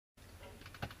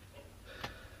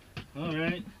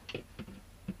Alright. I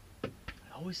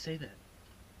always say that.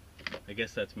 I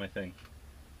guess that's my thing.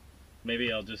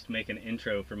 Maybe I'll just make an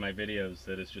intro for my videos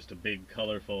that is just a big,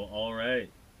 colorful, alright.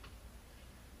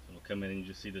 It'll come in and you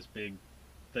just see this big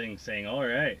thing saying,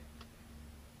 alright.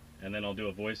 And then I'll do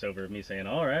a voiceover of me saying,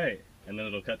 alright. And then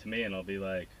it'll cut to me and I'll be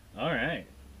like, alright.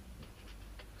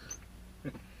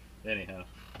 Anyhow.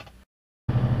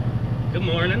 Good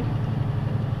morning.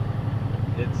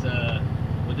 It's,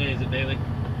 what day is it, Bailey?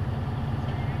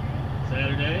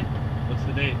 Saturday? What's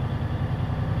the date?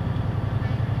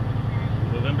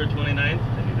 November 29th?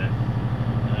 I knew that.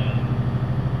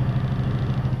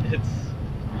 It's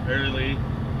early,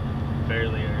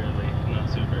 fairly early, not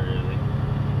super early,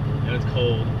 and it's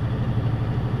cold.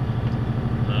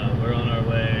 We're on our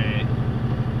way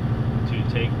to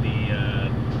take the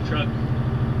truck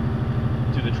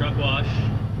to the truck wash.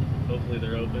 Hopefully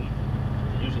they're open.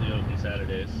 They're usually open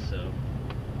Saturdays, so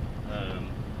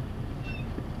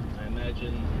I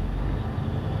imagine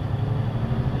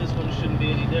this one shouldn't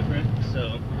be any different.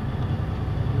 So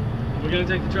we're gonna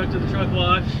take the truck to the truck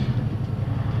wash.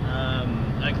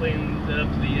 I cleaned up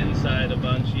the inside a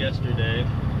bunch yesterday.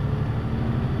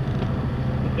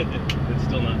 It's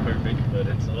still not perfect, but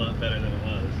it's a lot better than it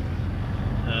was.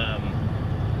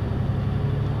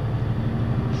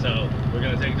 So we're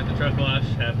gonna take it to the truck wash,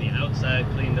 have the outside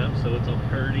cleaned up so it's all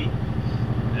purty,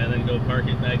 and then go park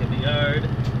it back at the yard,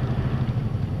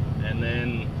 and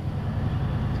then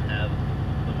have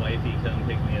the wifey come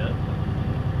pick me up.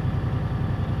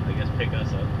 I guess pick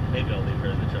us up. Maybe I'll leave her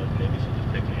in the truck. Maybe she'll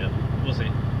just pick me up. We'll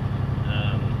see.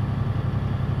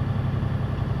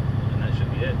 And that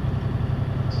should be it.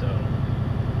 So,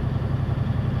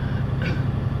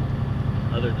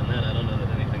 other than that, I don't know that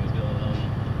anything's going on.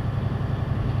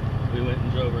 We went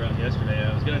and drove around yesterday.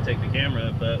 I was going to take the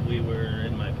camera, but we were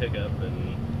in my pickup,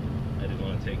 and I didn't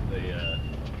want to take the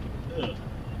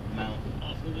mount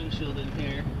off the windshield in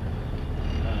here.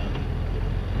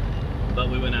 But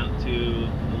we went out to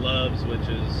Love's, which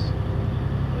is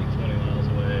like 20 miles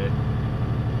away.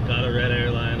 Got a red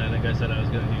airline. I think I said I was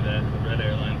going to do that. A red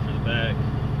airline for the back.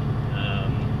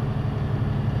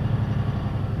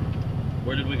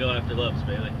 Where did we go after Love's,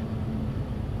 Bailey?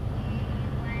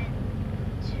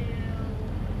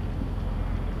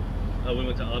 We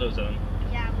went to AutoZone.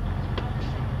 Yeah, we went to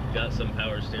AutoZone. Got some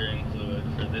power steering fluid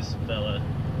for this fella.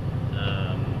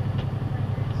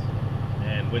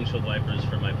 And windshield wipers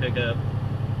for my pickup.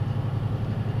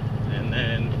 And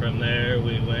then from there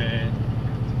we went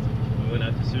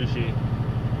out to sushi.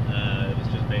 It was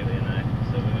just Bailey and I.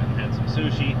 So we went and had some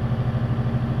sushi.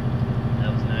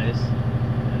 That was nice.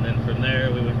 And then from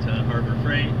there we went to Harbor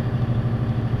Freight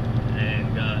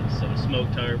and got some smoke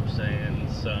tarps and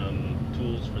some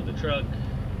tools for the truck.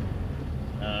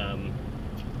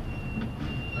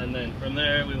 And then from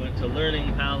there we went to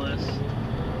Learning Palace.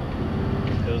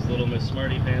 Those little Miss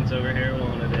Smarty Pants over here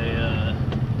wanted a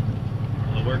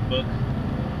workbook,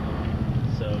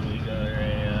 so we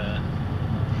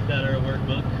got her a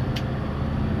workbook,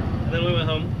 and then we went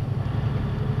home.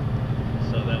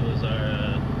 So that was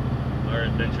our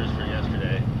adventures for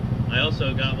yesterday. I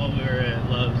also got, while we were at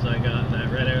Love's, I got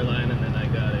that red airline, and then I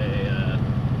got a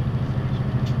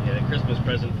Christmas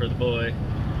present for the boy,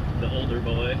 the older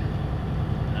boy.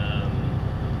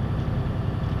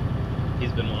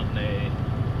 He's been wanting a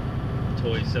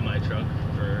toy semi-truck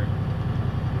for,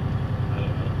 I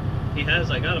don't know.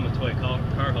 I got him a toy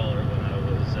car hauler when I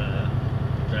was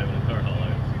driving a car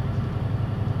hauler.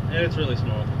 And it's really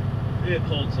small. It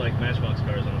holds like Matchbox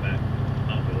cars on the back,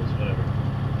 Hot Wheels, whatever.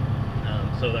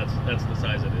 So that's the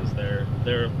size it is.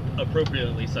 They're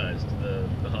appropriately sized. The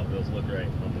Hot Wheels look right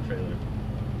on the trailer.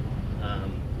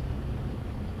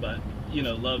 But, you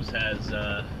know, Love's has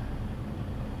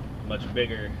much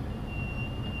bigger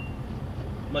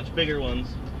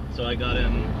ones, so I got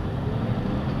him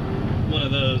one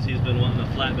of those. He's been wanting a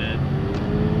flatbed,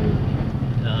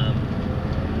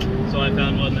 so I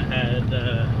found one that had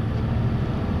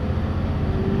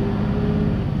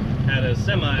a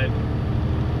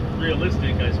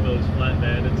semi-realistic, I suppose,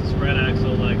 flatbed. It's a spread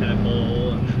axle like I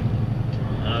pull, and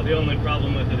the only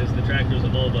problem with it is the tractor's a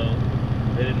Volvo.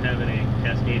 They didn't have any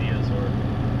Cascadias or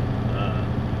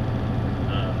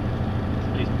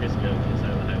somebody's pissing me off on the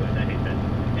side of the highway. I hate that.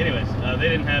 Anyways, they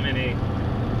didn't have any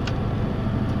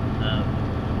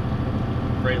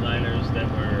Freightliners that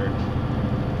were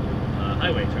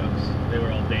highway trucks. They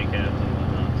were all day cabs and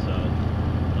whatnot. So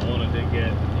I wanted to get,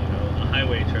 you know, a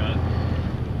highway truck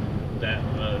that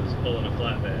was pulling a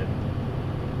flatbed,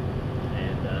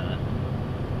 and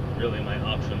really my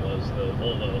option was the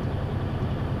Volvo.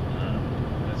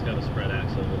 It's got a spread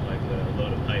axle with like a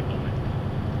load of pipe on it.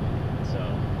 So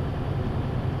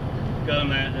got him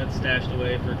that stashed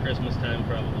away for Christmas time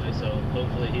probably, so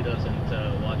hopefully he doesn't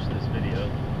watch this video.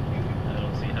 I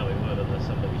don't see how he would unless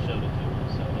somebody showed it to him,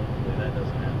 so hopefully that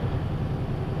doesn't happen.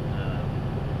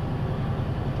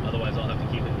 Otherwise I'll have to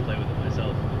keep it and play with it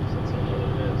myself, since I know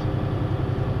what it is.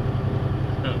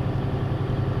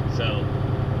 So,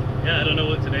 yeah, I don't know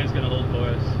what today's going to hold for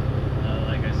us.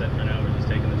 Like I said, for now we're just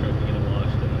taking the truck to get it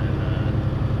washed, and then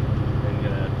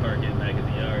going to park it back at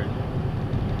the yard.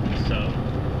 So,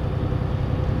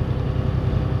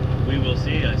 we will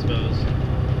see, I suppose.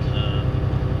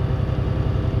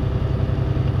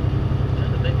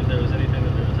 Trying to think if there was anything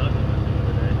that we were talking about doing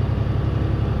today.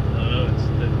 I don't know, it's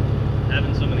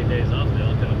having so many days off, they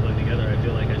all kind of blend together. I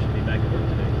feel like I should be back at work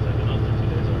today because I've been off for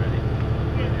 2 days already.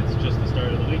 But it's just the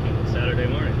start of the weekend. It's Saturday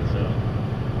morning, so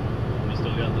we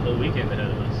still got the whole weekend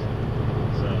ahead of us.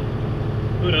 So,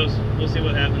 who knows? We'll see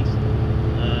what happens.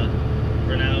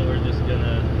 For now, we're just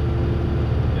gonna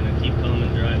keep calm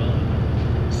and drive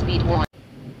on. Speed 1.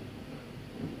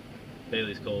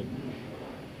 Bailey's cold.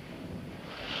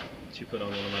 She put on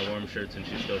one of my warm shirts and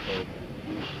she's still cold.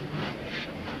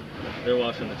 They're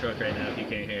washing the truck right now, if you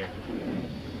can't hear.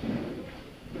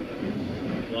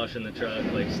 Washing the truck,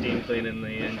 like steam cleaning the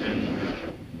engine.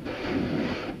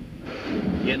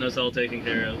 Getting us all taken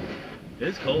care of.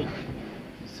 It's cold.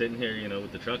 Sitting here, you know,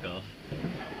 with the truck off.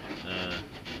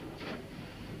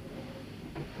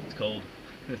 It's cold.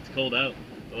 It's cold out.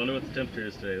 I wonder what the temperature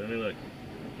is today. Let me look.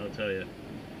 I'll tell you.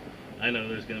 I know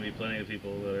there's going to be plenty of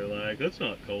people that are like, that's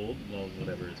not cold. Well,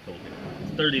 whatever, it's cold here.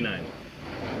 It's 39.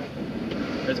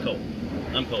 It's cold.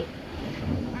 I'm cold.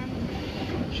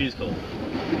 She's cold.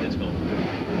 It's cold.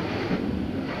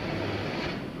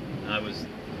 I was,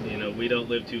 you know, we don't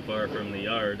live too far from the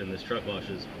yard, and this truck wash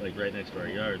is like right next to our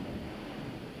yard.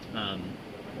 I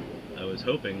was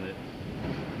hoping that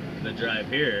the drive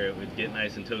here it would get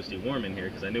nice and toasty warm in here,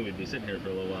 because I knew we'd be sitting here for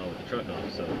a little while with the truck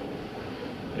off. So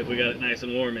if we got it nice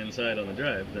and warm inside on the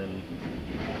drive, then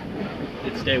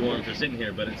it'd stay warm for sitting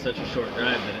here. But it's such a short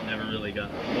drive that it never really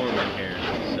got warm in here.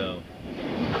 So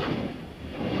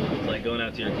it's like going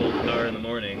out to your cold car in the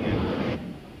morning and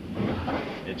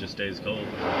it just stays cold.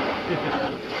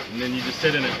 And then you just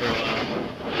sit in it for a while.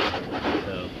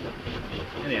 So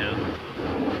anyhow,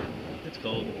 it's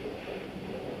cold.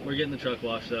 We're getting the truck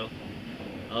washed though.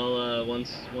 I'll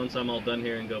once I'm all done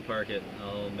here and go park it,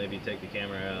 I'll maybe take the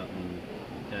camera out and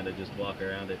kind of just walk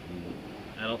around it. And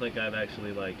I don't think I've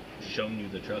actually like shown you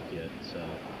the truck yet, so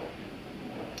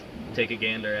take a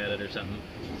gander at it or something.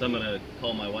 So I'm gonna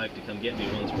call my wife to come get me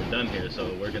once we're done here.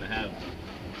 So we're gonna have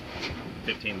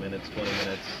 15 minutes, 20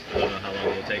 minutes. I don't know how long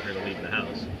it'll take her to leave the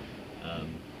house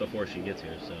before she gets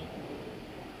here. So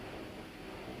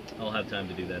I'll have time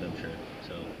to do that, I'm sure.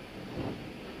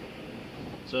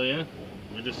 So yeah,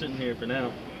 we're just sitting here for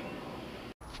now.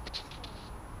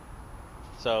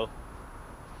 So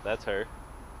that's her.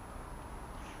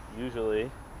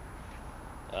 Usually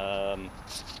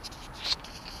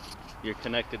you're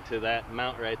connected to that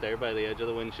mount right there by the edge of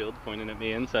the windshield pointing at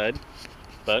me inside,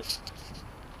 but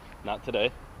not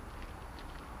today.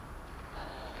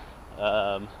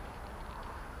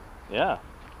 Yeah,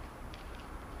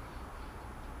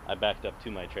 I backed up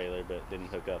to my trailer but didn't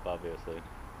hook up, obviously.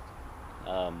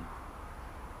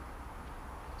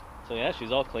 So yeah,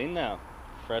 she's all clean now,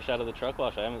 fresh out of the truck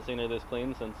wash. I haven't seen her this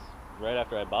clean since right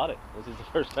after I bought it. This is the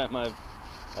first time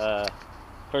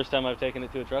I've taken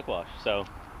it to a truck wash. So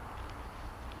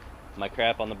my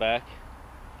crap on the back,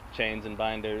 chains and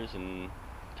binders and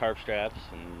tarp straps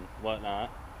and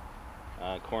whatnot,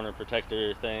 corner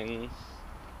protector things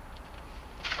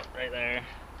right there,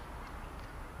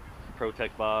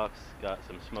 Protect box, got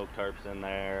some smoke tarps in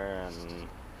there and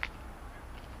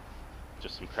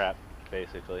just some crap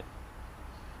basically.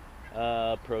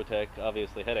 Protect,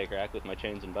 obviously headache rack with my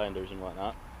chains and binders and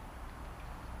whatnot.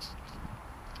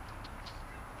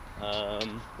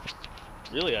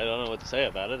 Really, I don't know what to say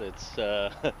about it. It's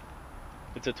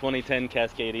it's a 2010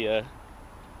 Cascadia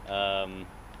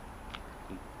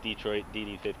Detroit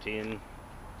DD15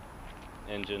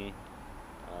 engine.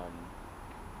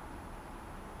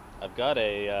 I've got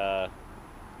a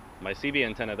my CB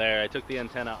antenna there. I took the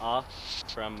antenna off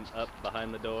from up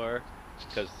behind the door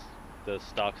because the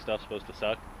stock stuff's supposed to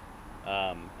suck,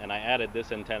 and I added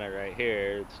this antenna right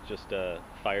here. It's just a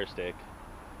fire stick,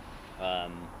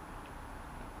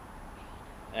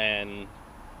 and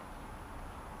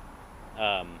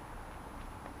I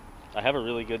have a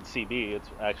really good CB. It's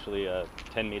actually a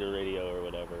 10-meter radio or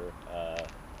whatever.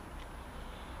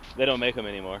 They don't make them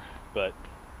anymore, but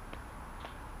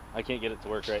I can't get it to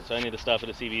work right, so I need to stop at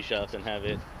a CB shop and have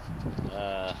it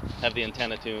have the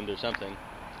antenna tuned or something.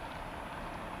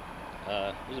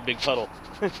 There's a big puddle,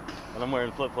 and I'm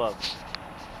wearing flip-flops.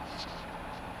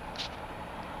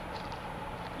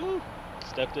 Woo!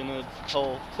 Stepped in a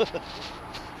hole.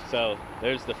 So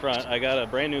there's the front. I got a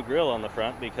brand new grill on the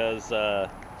front because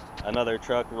another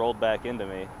truck rolled back into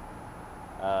me.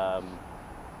 I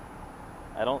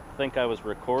don't think I was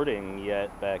recording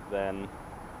yet back then.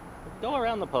 Go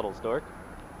around the puddles, dork.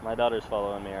 My daughter's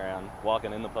following me around,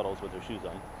 walking in the puddles with her shoes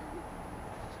on.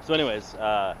 So anyways,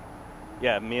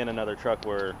 yeah, me and another truck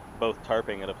were both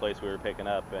tarping at a place we were picking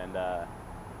up, and the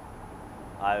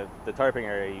tarping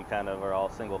area, you kind of are all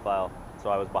single file, so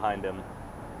I was behind him.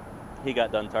 He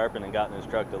got done tarping and got in his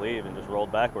truck to leave and just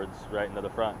rolled backwards right into the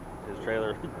front. His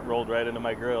trailer rolled right into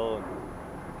my grill and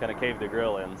kind of caved the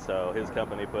grill in, so his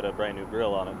company put a brand new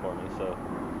grill on it for me. So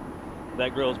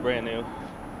that grill's brand new.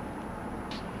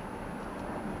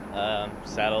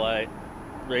 Satellite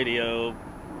radio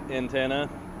antenna.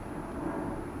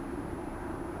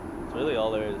 That's really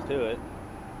all there is to it.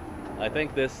 I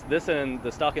think this and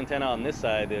the stock antenna on this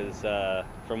side is,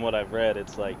 from what I've read,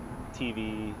 it's like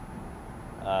TV,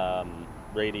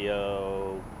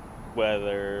 radio,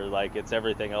 weather, like it's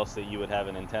everything else that you would have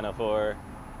an antenna for,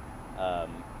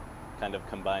 kind of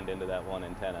combined into that one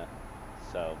antenna.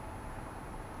 So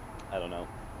I don't know.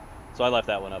 So I left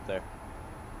that one up there.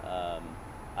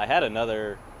 I have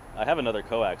another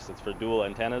coax that's for dual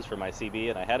antennas for my CB,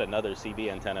 and I had another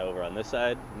CB antenna over on this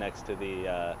side next to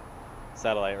the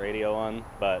satellite radio one,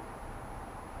 but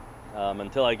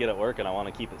until I get it working, I want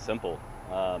to keep it simple.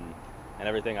 And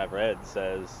everything I've read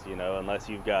says, you know, unless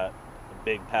you've got a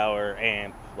big power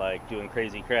amp, like doing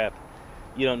crazy crap,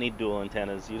 you don't need dual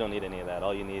antennas. You don't need any of that.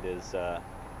 All you need is,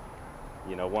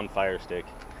 you know, one fire stick.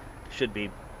 Should be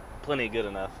plenty good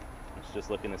enough. I was just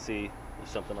looking to see there's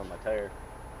something on my tire.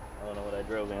 I don't know what I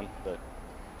drove in, but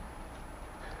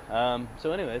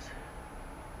so anyways,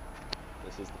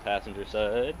 this is the passenger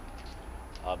side.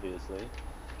 Obviously,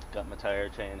 got my tire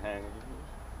chain hangers.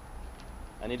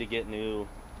 I need to get new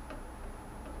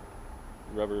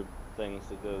rubber things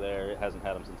to go there. It hasn't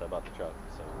had them since I bought the truck.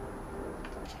 So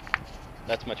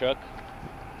that's my truck.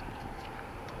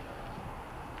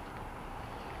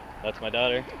 That's my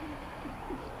daughter.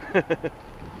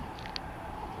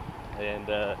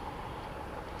 And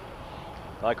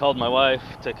I called my wife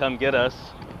to come get us,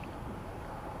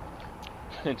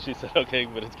 and she said, okay,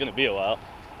 but it's gonna be a while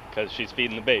because she's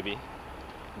feeding the baby.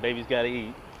 The baby's gotta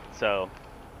eat, so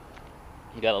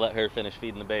you gotta let her finish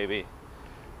feeding the baby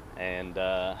and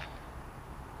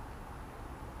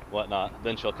whatnot.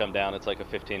 Then she'll come down. It's like a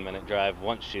 15-minute drive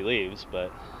once she leaves,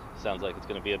 but sounds like it's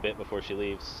gonna be a bit before she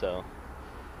leaves, so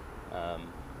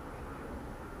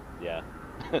yeah.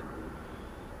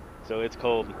 So it's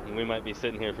cold, and we might be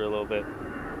sitting here for a little bit.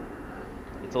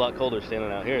 It's a lot colder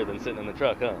standing out here than sitting in the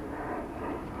truck, huh?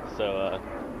 So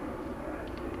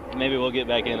maybe we'll get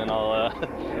back in and I'll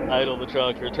idle the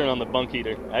truck or turn on the bunk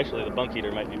heater. Actually, the bunk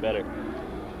heater might be better,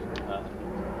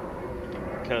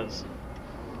 because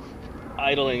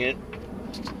idling it,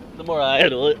 the more I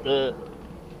idle it, the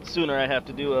sooner I have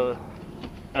to do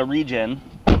a regen,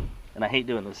 and I hate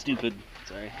doing those stupid.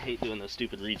 Sorry, I hate doing those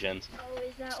stupid regens. Oh,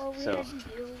 is that what we had to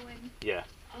do when... Yeah.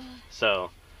 So,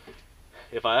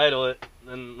 if I idle it,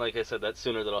 then, like I said, that's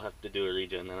sooner that I'll have to do a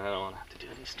regen, and I don't want to have to do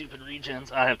any stupid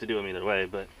regens. I have to do them either way,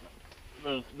 but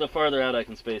the farther out I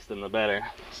can space them, the better.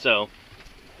 So,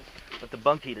 but the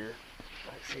bunk heater,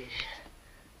 let's see.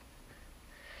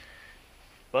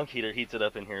 Bunk heater heats it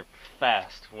up in here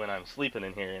fast when I'm sleeping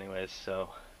in here anyways, so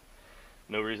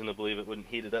no reason to believe it wouldn't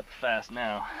heat it up fast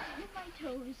now. Look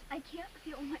at my toes. I can't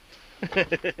feel my...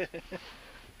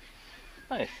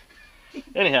 Nice.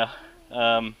 Anyhow,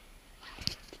 what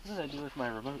did I do with my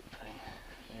remote thing?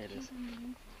 There it is.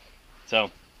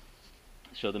 So,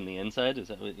 show them the inside, is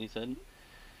that what you said?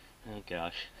 Oh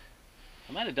gosh.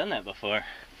 I might have done that before.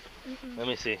 Let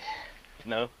me see.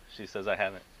 No, she says I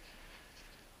haven't.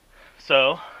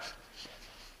 So,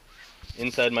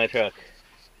 inside my truck.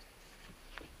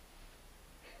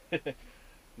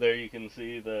 There you can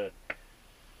see the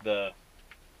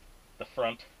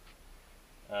front.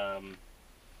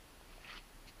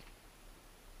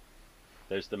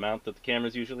 There's the mount that the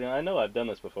camera's usually on. I know I've done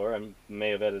this before. I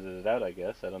may have edited it out, I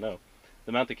guess. I don't know.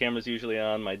 The mount the camera's usually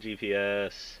on, my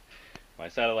GPS, my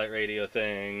satellite radio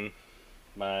thing,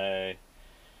 my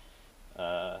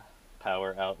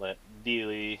power outlet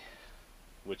dealie,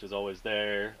 which is always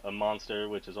there, a monster,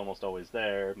 which is almost always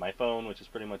there, my phone, which is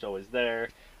pretty much always there.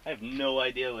 I have no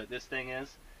idea what this thing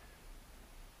is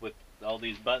with all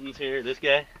these buttons here. This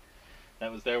guy,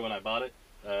 that was there when I bought it.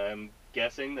 I'm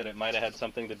guessing that it might have had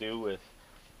something to do with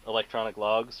electronic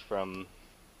logs from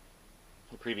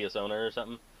the previous owner or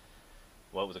something.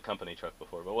 Well, it was a company truck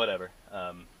before, but whatever.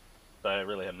 But I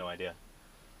really have no idea.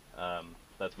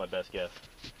 That's my best guess.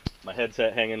 My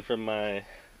headset hanging from my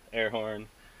air horn,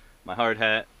 my hard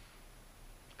hat.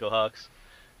 Go Hawks.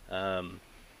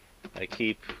 I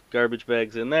keep garbage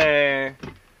bags in there.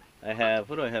 I have,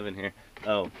 what do I have in here?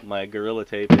 Oh, my Gorilla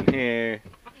Tape in here.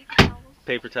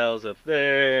 Paper towels up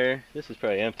there. This is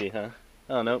probably empty, huh?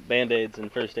 Oh no, Band-Aids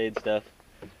and first aid stuff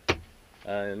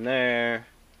in there.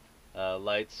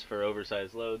 Lights for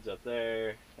oversized loads up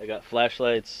there. I got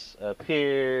flashlights up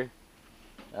here.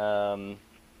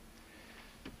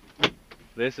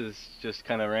 This is just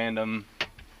kind of random.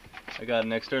 I got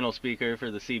an external speaker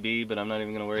for the CB, but I'm not even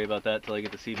going to worry about that till I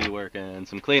get the CB working.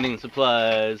 Some cleaning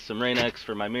supplies, some Rain-X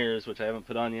for my mirrors, which I haven't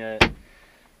put on yet.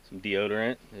 Some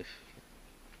deodorant, if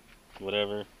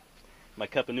whatever. My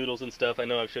cup of noodles and stuff, I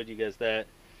know I've showed you guys that.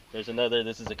 There's another,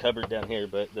 this is a cupboard down here,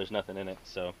 but there's nothing in it,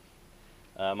 so.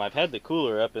 I've had the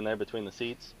cooler up in there between the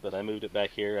seats, but I moved it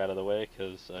back here out of the way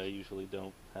because I usually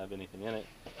don't have anything in it.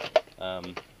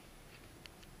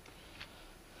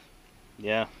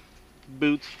 Yeah,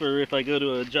 boots for if I go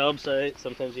to a job site.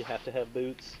 Sometimes you have to have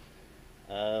boots.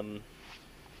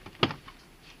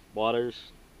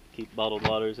 Waters, keep bottled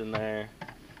waters in there.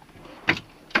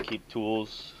 Keep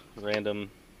tools,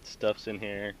 random stuffs in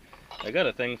here. I got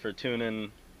a thing for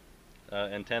tuning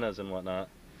antennas and whatnot,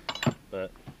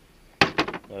 but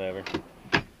whatever.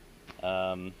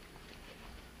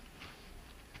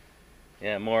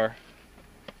 Yeah,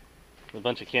 a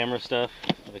bunch of camera stuff.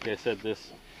 Like I said,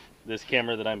 this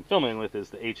camera that I'm filming with is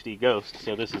the HD Ghost,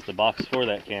 so this is the box for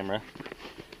that camera.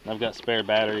 I've got spare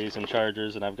batteries and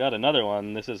chargers, and I've got another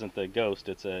one. This isn't the Ghost,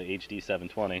 it's a HD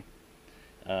 720,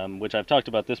 which I've talked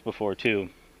about this before too.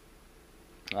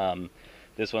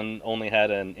 This one only had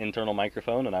an internal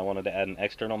microphone, and I wanted to add an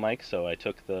external mic, so I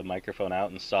took the microphone out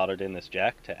and soldered in this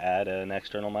jack to add an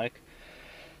external mic.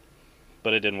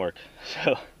 But it didn't work,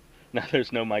 so now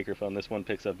there's no microphone. This one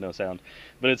picks up no sound.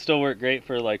 But it still worked great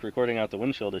for like recording out the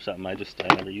windshield or something. I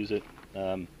never use it.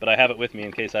 But I have it with me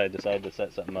in case I decide to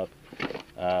set something up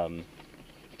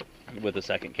with a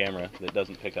second camera that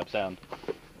doesn't pick up sound.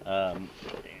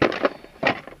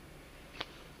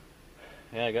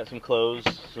 Yeah, I got some clothes.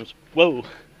 Whoa!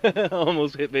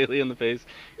 Almost hit Bailey in the face.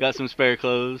 Got some spare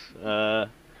clothes.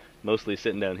 Mostly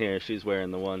sitting down here. She's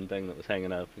wearing the one thing that was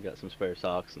hanging up. We got some spare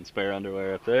socks and spare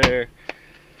underwear up there.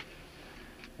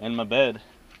 And my bed.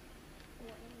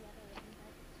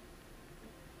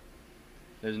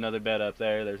 There's another bed up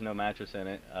there. There's no mattress in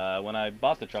it. When I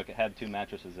bought the truck, it had 2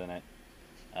 mattresses in it.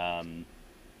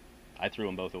 I threw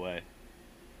them both away.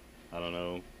 I don't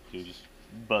know. You just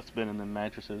butt spinning them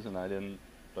mattresses, and I didn't.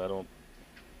 I don't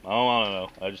know.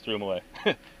 I just threw them away.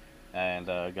 And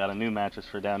got a new mattress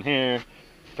for down here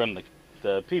from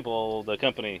the people, the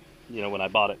company. You know, when I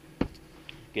bought it,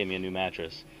 gave me a new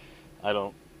mattress.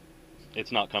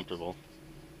 It's not comfortable.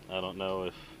 I don't know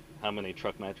how many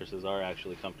truck mattresses are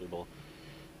actually comfortable.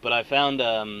 But I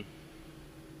found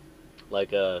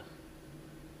like a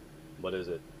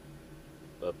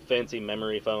fancy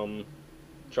memory foam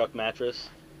truck mattress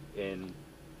in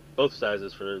both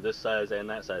sizes, for this size and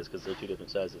that size, because they're 2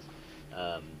 different sizes.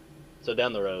 So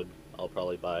down the road, I'll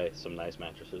probably buy some nice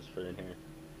mattresses for in here.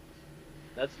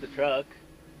 That's the truck.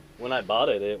 When I bought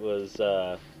it, it was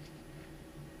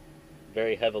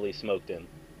very heavily smoked in.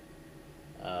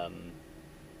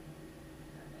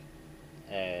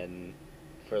 And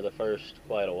for the first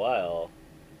quite a while,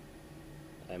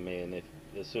 I mean,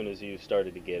 as soon as you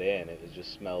started to get in, it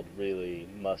just smelled really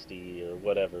musty or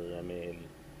whatever. I mean,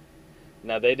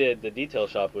 now they did the detail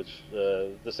shop, which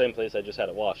the same place I just had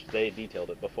it washed. They detailed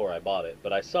it before I bought it,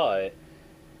 but I saw it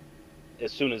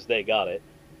as soon as they got it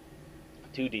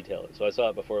to detail it. So I saw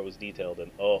it before it was detailed,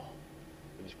 and oh,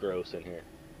 it was gross in here.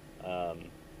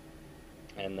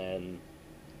 And then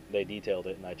they detailed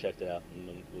it, and I checked it out,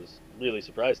 and was really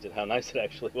surprised at how nice it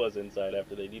actually was inside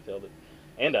after they detailed it,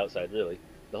 and outside, really.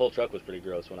 The whole truck was pretty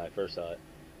gross when I first saw it.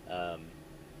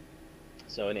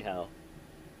 So anyhow,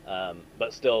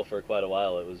 but still, for quite a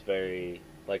while, it was very,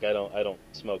 like, I don't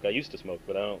smoke. I used to smoke,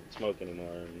 but I don't smoke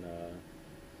anymore,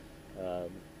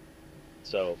 and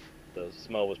so the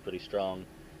smell was pretty strong.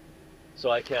 So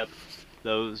I kept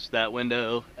that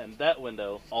window and that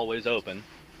window always open,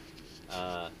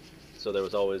 so there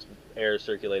was always air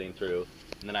circulating through.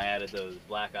 And then I added those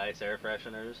black ice air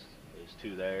fresheners. There's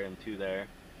 2 there and 2 there.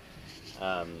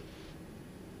 I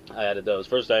added those.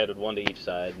 First I added 1 to each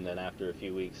side, and then after a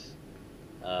few weeks,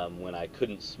 when I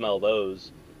couldn't smell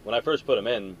those, when I first put them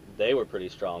in, they were pretty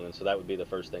strong, and so that would be the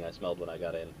first thing I smelled when I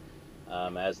got in.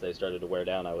 As they started to wear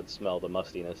down, I would smell the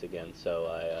mustiness again, so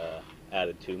I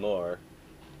added 2 more,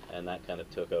 and that kind of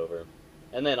took over.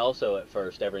 And then also at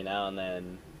first, every now and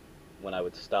then, when I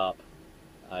would stop,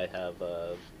 I have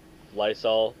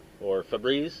Lysol or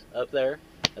Febreze up there.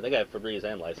 I think I have Febreze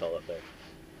and Lysol up there.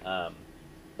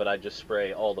 But I'd just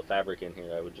spray all the fabric in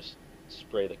here. I would just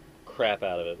spray the crap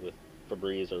out of it with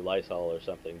Febreze or Lysol or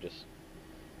something, just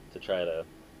to try to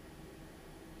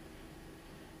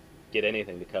get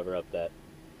anything to cover up that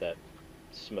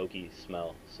smoky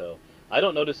smell. So I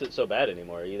don't notice it so bad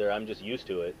anymore. Either I'm just used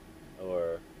to it,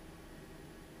 or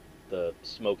the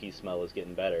smoky smell is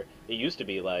getting better. It used to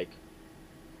be like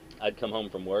I'd come home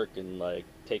from work and like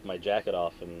take my jacket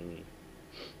off and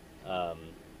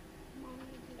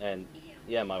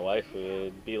yeah, my wife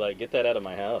would be like, "Get that out of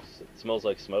my house. It smells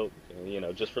like smoke." You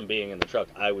know, just from being in the truck,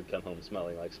 I would come home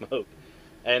smelling like smoke.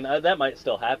 And that might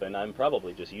still happen. I'm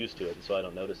probably just used to it, so I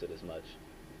don't notice it as much.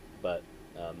 But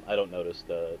I don't notice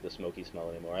the smoky smell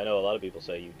anymore. I know a lot of people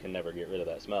say you can never get rid of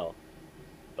that smell,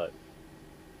 but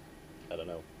I don't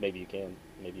know. Maybe you can.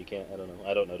 Maybe you can't. I don't know.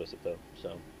 I don't notice it though.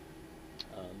 So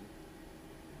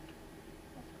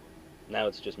now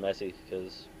it's just messy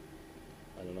because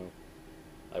I don't know.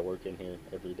 I work in here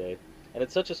every day, and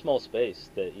it's such a small space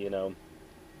that, you know,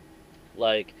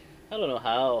 like, I don't know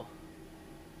how.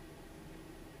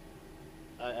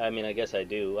 I mean, I guess I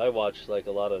do. I watch like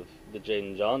a lot of the Jade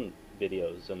and John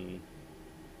videos, and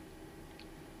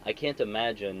I can't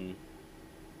imagine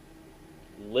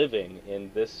living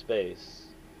in this space,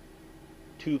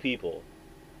 two people.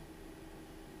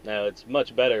 Now, it's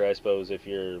much better, I suppose, if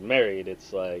you're married.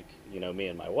 It's like, you know, me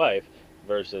and my wife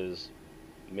versus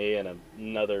me and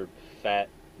another fat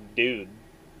dude.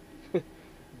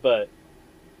 But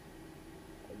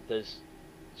there's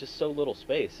just so little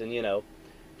space, and you know,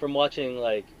 from watching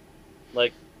like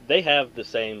they have the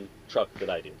same truck that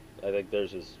I do. I think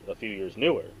theirs is a few years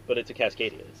newer, but it's a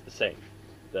Cascadia. It's the same.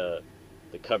 The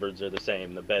cupboards are the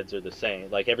same. The beds are the same.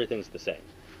 Like, everything's the same.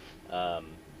 And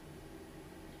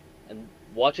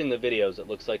watching the videos, it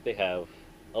looks like they have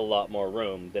a lot more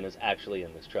room than is actually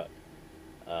in this truck.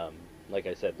 Like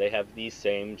I said, they have the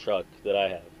same truck that I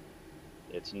have.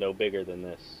 It's no bigger than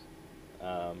this.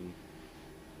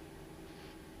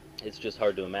 It's just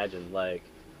hard to imagine, like,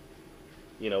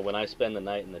 you know, when I spend the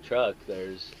night in the truck,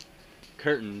 there's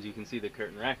curtains. You can see the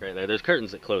curtain rack right there. There's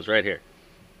curtains that close right here.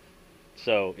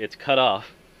 So it's cut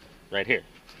off right here.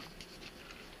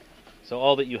 So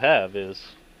all that you have is,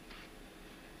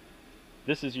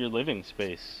 this is your living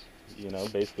space, you know,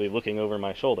 basically looking over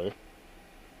my shoulder.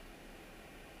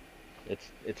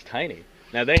 It's tiny.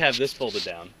 Now they have this folded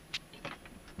down.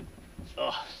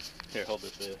 Oh, here, hold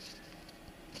this for you.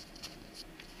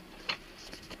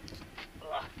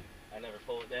 Ugh, I never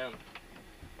pull it down.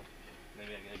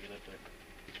 Maybe I gotta get up there.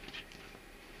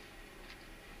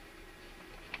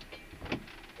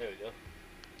 There we go.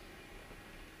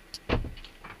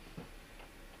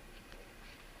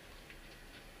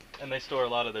 And they store a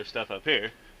lot of their stuff up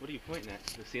here. What are you pointing at?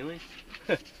 The ceiling?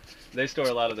 They store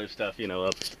a lot of their stuff, you know,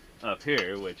 up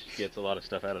here, which gets a lot of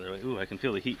stuff out of there. Ooh, I can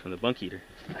feel the heat from the bunk heater.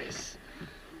 Nice.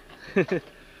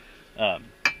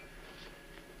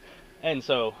 And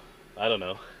so, I don't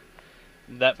know.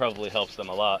 That probably helps them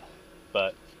a lot,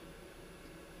 but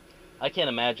I can't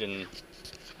imagine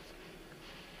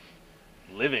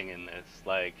living in this,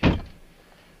 like,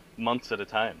 months at a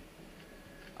time.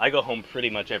 I go home pretty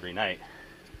much every night,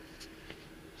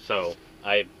 so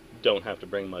I don't have to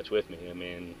bring much with me. I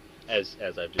mean, as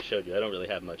I've just showed you, I don't really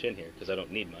have much in here because I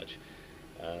don't need much.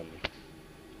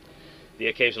 The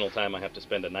occasional time I have to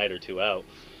spend a night or two out,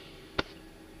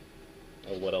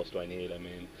 well, what else do I need? I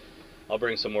mean, I'll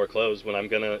bring some more clothes when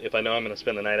if I know I'm gonna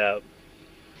spend the night out.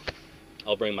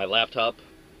 I'll bring my laptop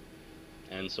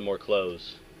and some more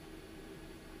clothes.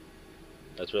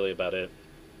 That's really about it.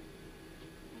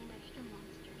 And extra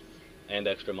monsters. And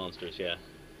extra monsters, yeah.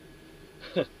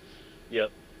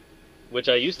 Yep. Which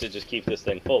I used to just keep this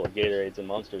thing full of Gatorades and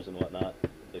monsters and whatnot,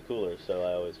 the cooler, so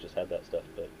I always just had that stuff,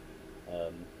 but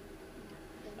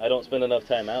I don't spend enough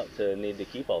time out to need to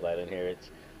keep all that in here.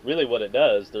 It's really what it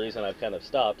does, the reason I've kind of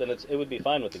stopped, and it would be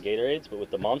fine with the Gatorades, but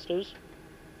with the monsters,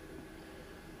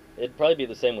 it'd probably be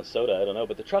the same with soda, I don't know,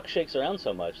 but the truck shakes around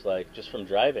so much, like, just from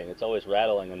driving, it's always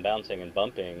rattling and bouncing and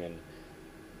bumping,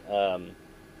 and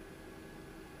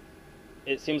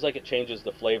it seems like it changes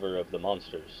the flavor of the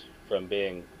monsters from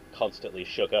being constantly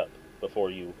shook up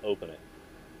before you open it.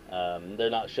 They're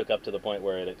not shook up to the point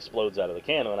where it explodes out of the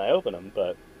can when I open them,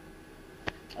 but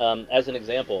as an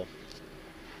example,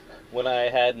 when I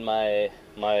had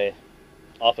my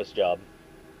office job,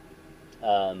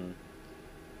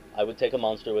 I would take a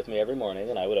monster with me every morning,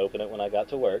 and I would open it when I got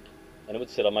to work, and it would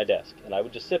sit on my desk, and I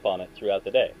would just sip on it throughout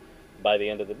the day. by the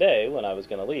end of the day, when I was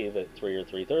going to leave at 3 or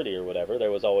 3:30 or whatever,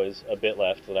 there was always a bit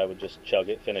left that I would just chug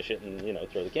it, finish it, and, you know,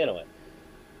 throw the can away.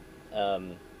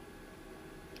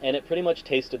 And it pretty much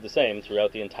tasted the same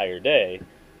throughout the entire day.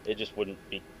 It just wouldn't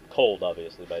be cold,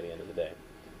 obviously, by the end of the day.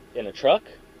 In a truck,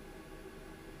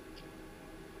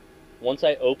 once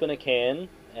I open a can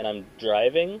and I'm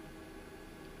driving,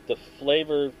 the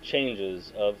flavor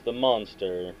changes of the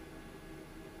Monster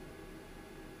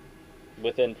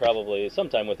within probably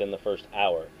sometime within the first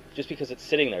hour, just because it's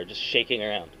sitting there just shaking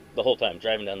around the whole time.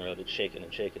 Driving down the road, it's shaking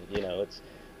and shaking. You know, it's,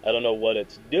 I don't know what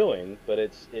it's doing, but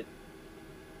it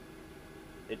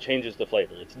changes the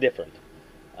flavor. It's different.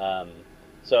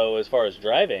 So as far as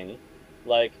driving,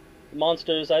 like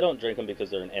Monsters, I don't drink them because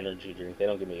they're an energy drink. They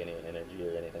don't give me any energy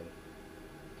or anything.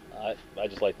 I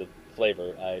just like the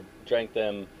flavor. I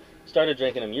started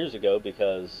drinking them years ago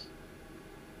because,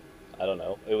 I don't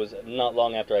know, it was not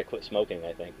long after I quit smoking,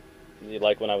 I think.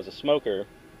 Like when I was a smoker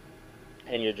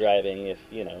and you're driving, if,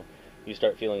 you know, you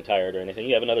start feeling tired or anything,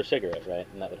 you have another cigarette, right?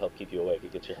 And that would help keep you awake.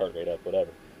 It gets your heart rate up,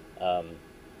 whatever.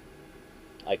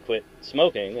 I quit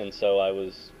smoking, and so I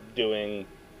was doing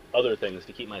other things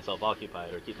to keep myself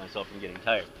occupied or keep myself from getting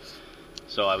tired.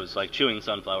 So I was like chewing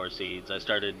sunflower seeds. I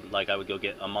started, like, I would go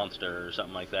get a Monster or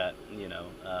something like that, you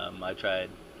know. I tried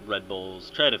Red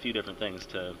Bulls, tried a few different things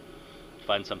to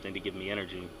find something to give me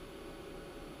energy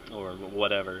or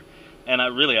whatever. And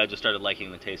I just started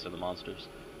liking the taste of the Monsters.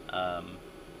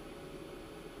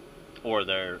 Or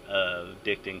they're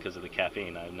addicting because of the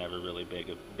caffeine. I've never really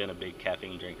been a big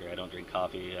caffeine drinker. I don't drink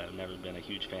coffee. I've never been a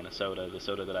huge fan of soda. The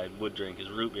soda that I would drink is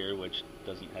root beer, which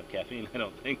doesn't have caffeine, I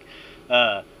don't think.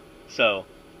 So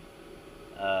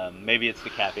maybe it's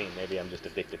the caffeine. Maybe I'm just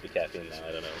addicted to caffeine now.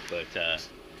 I don't know. But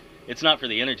it's not for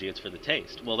the energy. It's for the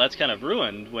taste. Well, that's kind of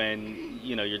ruined when,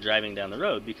 you know, you're driving down the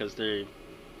road because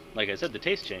like I said, the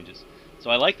taste changes. So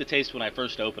I like the taste when I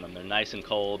first open them. They're nice and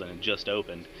cold and it just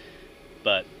opened.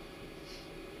 But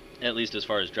at least as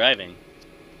far as driving,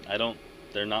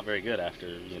 they're not very good after,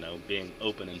 you know, being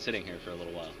open and sitting here for a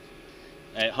little while.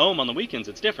 At home on the weekends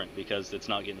it's different because it's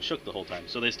not getting shook the whole time,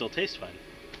 so they still taste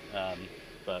fine.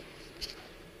 But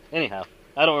anyhow,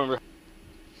 I don't remember.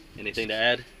 Anything to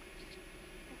add?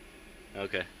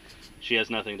 Okay. She has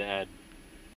nothing to add.